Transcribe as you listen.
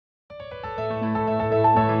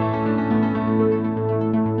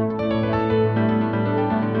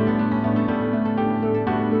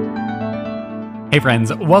Hey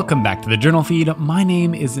friends, welcome back to the Journal Feed. My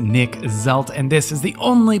name is Nick Zelt, and this is the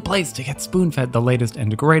only place to get spoon-fed the latest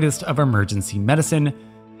and greatest of emergency medicine.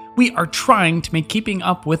 We are trying to make keeping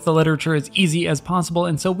up with the literature as easy as possible,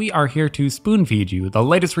 and so we are here to spoon-feed you the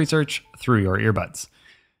latest research through your earbuds.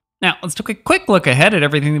 Now, let's take a quick look ahead at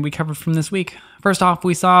everything that we covered from this week. First off,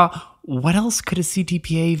 we saw what else could a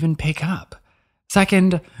CTPA even pick up?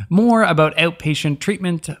 Second, more about outpatient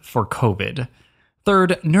treatment for COVID.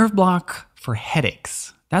 Third, nerve block for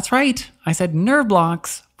headaches. That's right, I said nerve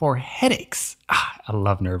blocks for headaches. I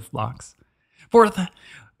love nerve blocks. Fourth,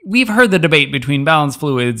 we've heard the debate between balanced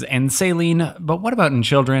fluids and saline, but what about in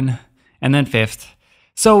children? And then fifth,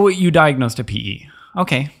 so you diagnosed a PE.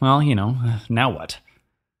 Okay, well, now what?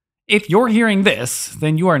 If you're hearing this,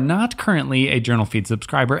 then you are not currently a JournalFeed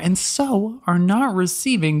subscriber and so are not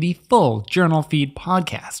receiving the full JournalFeed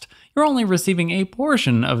podcast. You're only receiving a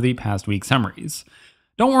portion of the past week summaries.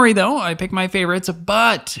 Don't worry though, I pick my favorites,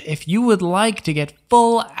 but if you would like to get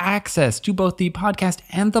full access to both the podcast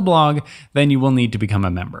and the blog, then you will need to become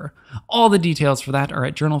a member. All the details for that are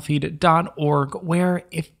at journalfeed.org, where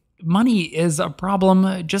if money is a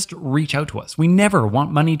problem, just reach out to us. We never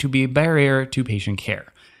want money to be a barrier to patient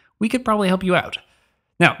care. We could probably help you out.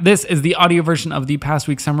 Now, this is the audio version of the past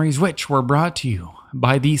week summaries, which were brought to you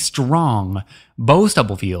by the strong Bo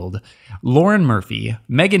Stubblefield, Lauren Murphy,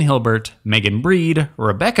 Megan Hilbert, Megan Breed,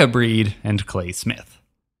 Rebecca Breed, and Clay Smith.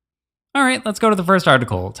 All right, let's go to the first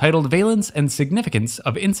article, titled Valence and Significance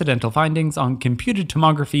of Incidental Findings on Computed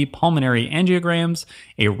Tomography Pulmonary Angiograms,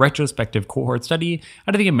 a Retrospective Cohort Study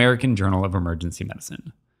out of the American Journal of Emergency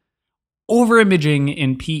Medicine. Overimaging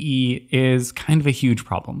in PE is kind of a huge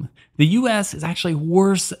problem. The US is actually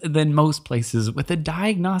worse than most places, with a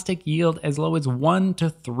diagnostic yield as low as 1 to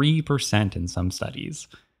 3% in some studies.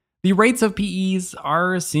 The rates of PEs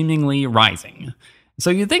are seemingly rising.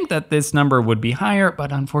 So you'd think that this number would be higher,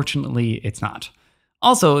 but unfortunately it's not.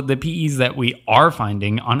 Also, the PEs that we are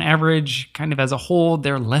finding, on average, kind of as a whole,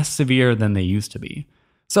 they're less severe than they used to be.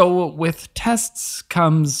 So with tests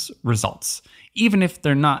comes results. Even if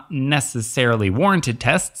they're not necessarily warranted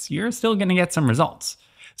tests, you're still going to get some results.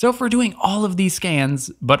 So if we're doing all of these scans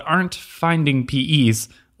but aren't finding PEs,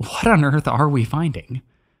 what on earth are we finding?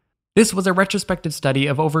 This was a retrospective study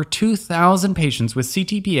of over 2,000 patients with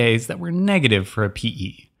CTPAs that were negative for a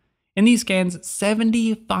PE. In these scans,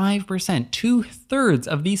 75%, 2/3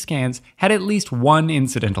 of these scans had at least one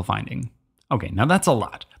incidental finding. Okay, now that's a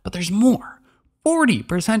lot, but there's more.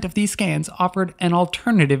 40% of these scans offered an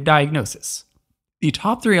alternative diagnosis. The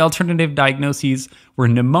top 3 alternative diagnoses were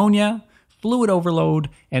pneumonia, fluid overload,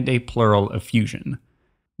 and a pleural effusion.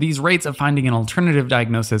 These rates of finding an alternative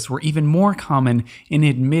diagnosis were even more common in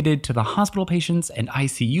admitted to the hospital patients and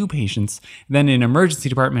ICU patients than in emergency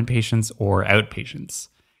department patients or outpatients.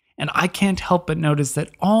 And I can't help but notice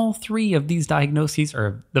that all 3 of these diagnoses, or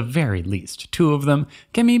at the very least 2 of them,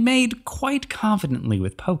 can be made quite confidently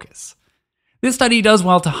with POCUS. This study does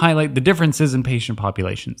well to highlight the differences in patient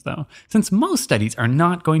populations, though, since most studies are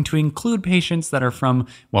not going to include patients that are from,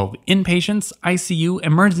 inpatients, ICU,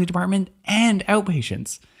 emergency department, and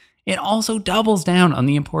outpatients. It also doubles down on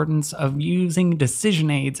the importance of using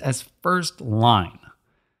decision aids as first line.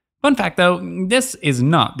 Fun fact, though, this is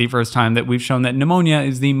not the first time that we've shown that pneumonia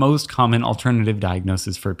is the most common alternative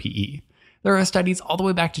diagnosis for PE. There are studies all the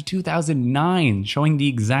way back to 2009 showing the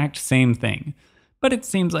exact same thing. But it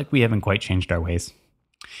seems like we haven't quite changed our ways.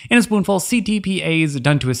 In a spoonful, CTPAs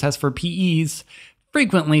done to assess for PEs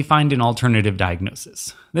frequently find an alternative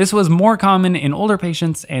diagnosis. This was more common in older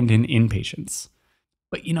patients and in inpatients.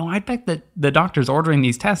 But I bet that the doctors ordering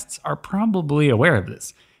these tests are probably aware of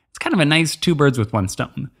this. It's kind of a nice 2 birds with 1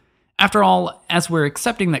 stone. After all, as we're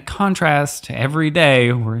accepting that contrast every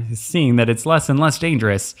day, we're seeing that it's less and less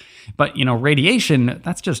dangerous. But radiation,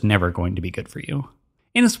 that's just never going to be good for you.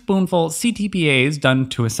 In a spoonful, CTPAs done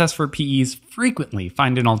to assess for PEs frequently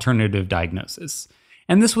find an alternative diagnosis.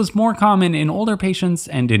 And this was more common in older patients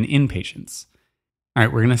and in inpatients. All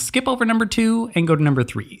right, we're going to skip over number 2 and go to number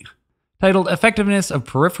 3. Titled Effectiveness of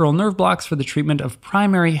Peripheral Nerve Blocks for the Treatment of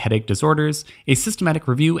Primary Headache Disorders, a Systematic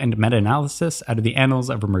Review and Meta-Analysis out of the Annals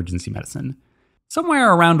of Emergency Medicine.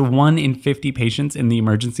 Somewhere around 1 in 50 patients in the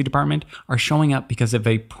emergency department are showing up because of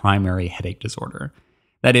a primary headache disorder.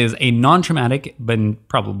 That is a non-traumatic, but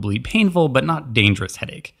probably painful, but not dangerous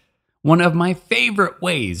headache. One of my favorite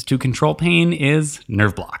ways to control pain is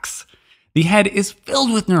nerve blocks. The head is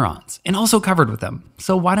filled with neurons and also covered with them,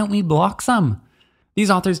 so why don't we block some?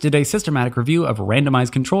 These authors did a systematic review of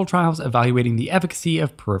randomized control trials evaluating the efficacy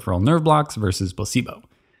of peripheral nerve blocks versus placebo.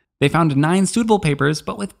 They found 9 suitable papers,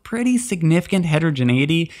 but with pretty significant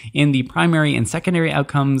heterogeneity in the primary and secondary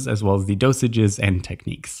outcomes, as well as the dosages and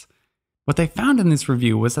techniques. What they found in this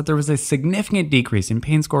review was that there was a significant decrease in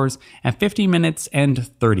pain scores at 50 minutes and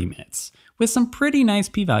 30 minutes, with some pretty nice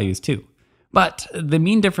p-values too. But the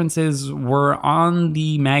mean differences were on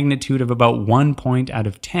the magnitude of about 1 point out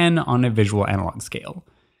of 10 on a visual analog scale,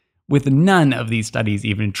 with none of these studies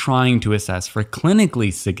even trying to assess for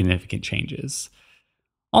clinically significant changes.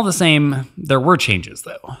 All the same, there were changes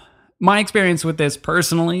though. My experience with this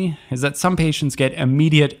personally is that some patients get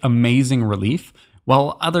immediate amazing relief,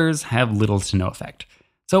 while others have little to no effect.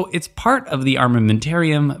 So it's part of the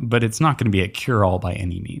armamentarium, but it's not going to be a cure-all by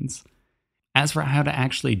any means. As for how to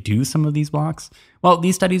actually do some of these blocks, well,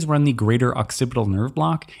 these studies run the greater occipital nerve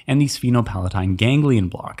block and the sphenopalatine ganglion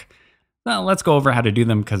block. Well, let's go over how to do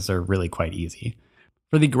them because they're really quite easy.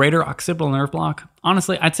 For the greater occipital nerve block,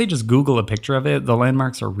 honestly, I'd say just Google a picture of it. The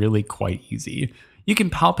landmarks are really quite easy. You can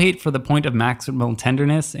palpate for the point of maximal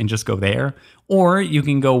tenderness and just go there, or you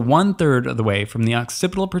can go 1/3 of the way from the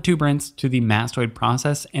occipital protuberance to the mastoid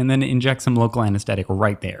process and then inject some local anesthetic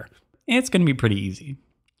right there. It's going to be pretty easy.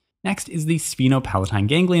 Next is the sphenopalatine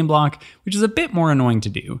ganglion block, which is a bit more annoying to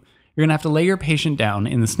do. You're going to have to lay your patient down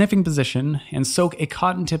in the sniffing position and soak a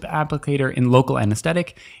cotton tip applicator in local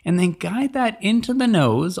anesthetic, and then guide that into the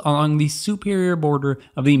nose along the superior border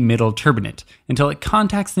of the middle turbinate until it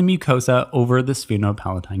contacts the mucosa over the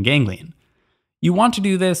sphenopalatine ganglion. You want to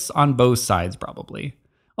do this on both sides probably.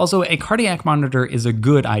 Also, a cardiac monitor is a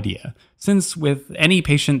good idea, since with any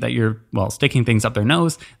patient that you're, sticking things up their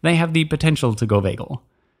nose, they have the potential to go vagal.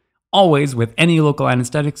 Always, with any local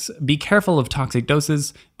anesthetics, be careful of toxic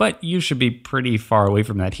doses, but you should be pretty far away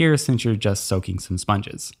from that here since you're just soaking some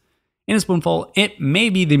sponges. In a spoonful, it may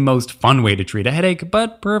be the most fun way to treat a headache,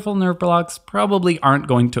 but peripheral nerve blocks probably aren't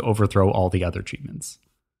going to overthrow all the other treatments.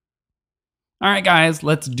 Alright guys,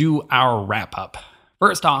 let's do our wrap up.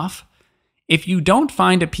 First off, if you don't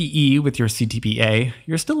find a PE with your CTPA,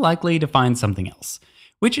 you're still likely to find something else,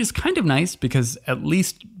 which is kind of nice because at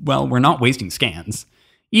least, we're not wasting scans.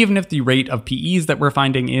 Even if the rate of PEs that we're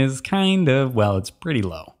finding is it's pretty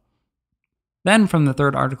low. Then from the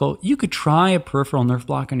third article, you could try a peripheral nerve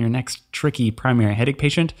block on your next tricky primary headache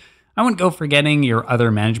patient. I wouldn't go forgetting your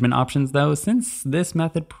other management options though, since this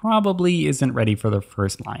method probably isn't ready for the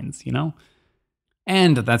first lines,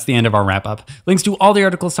 And that's the end of our wrap up. Links to all the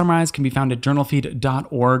articles summarized can be found at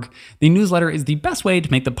journalfeed.org. The newsletter is the best way to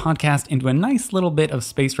make the podcast into a nice little bit of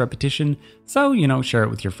spaced repetition, so, share it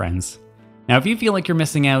with your friends. Now, if you feel like you're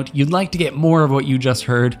missing out, you'd like to get more of what you just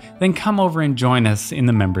heard, then come over and join us in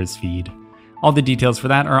the members feed. All the details for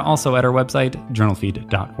that are also at our website,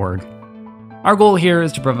 journalfeed.org. Our goal here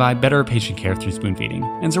is to provide better patient care through spoon feeding,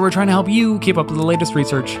 and so we're trying to help you keep up with the latest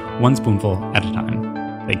research, one spoonful at a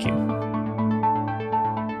time. Thank you.